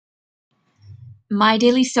My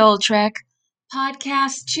Daily Soul Trek,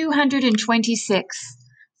 Podcast 226,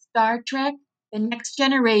 Star Trek The Next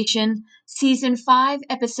Generation, Season 5,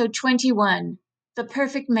 Episode 21, The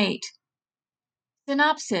Perfect Mate.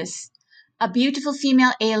 Synopsis: A beautiful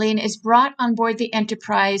female alien is brought on board the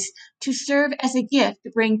Enterprise to serve as a gift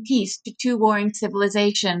to bring peace to two warring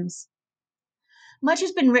civilizations. Much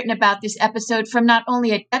has been written about this episode from not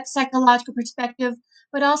only a depth psychological perspective,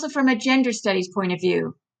 but also from a gender studies point of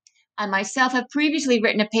view. I myself have previously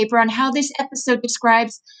written a paper on how this episode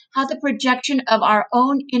describes how the projection of our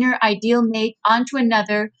own inner ideal mate onto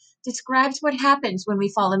another describes what happens when we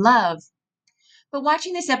fall in love. But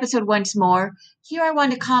watching this episode once more, here I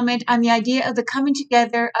want to comment on the idea of the coming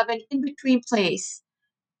together of an in between place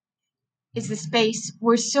is the space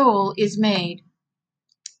where soul is made.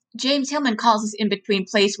 James Hillman calls this in between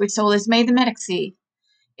place where soul is made the metaxy.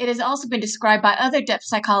 It has also been described by other depth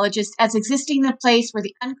psychologists as existing in a place where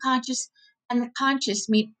the unconscious and the conscious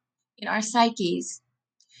meet in our psyches.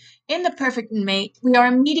 In The Perfect Mate, we are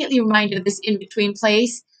immediately reminded of this in-between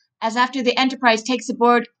place, as after the Enterprise takes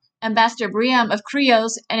aboard Ambassador Briam of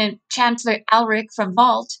Krios and Chancellor Alric from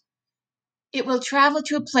Vault, it will travel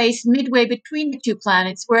to a place midway between the two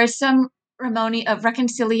planets where a ceremony of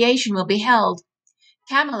reconciliation will be held.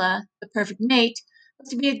 Kamala, the perfect mate, was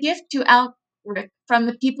to be a gift to Alric from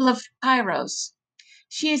the people of Kairos.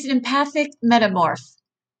 She is an empathic metamorph,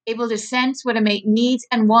 able to sense what a mate needs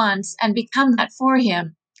and wants and become that for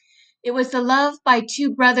him. It was the love by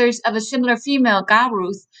two brothers of a similar female,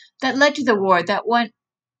 Garuth, that led to the war that one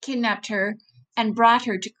kidnapped her and brought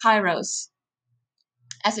her to Kairos.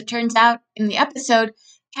 As it turns out in the episode,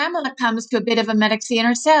 Kamala comes to a bit of a metaxy in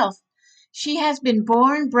herself. She has been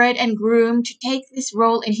born, bred, and groomed to take this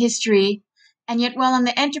role in history, and yet while on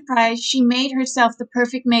the Enterprise, she made herself the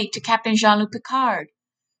perfect mate to Captain Jean-Luc Picard,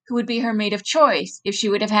 who would be her mate of choice if she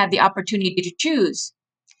would have had the opportunity to choose.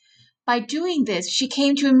 By doing this, she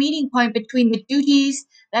came to a meeting point between the duties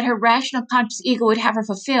that her rational conscious ego would have her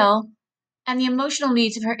fulfill and the emotional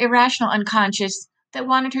needs of her irrational unconscious that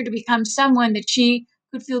wanted her to become someone that she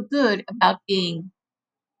could feel good about being.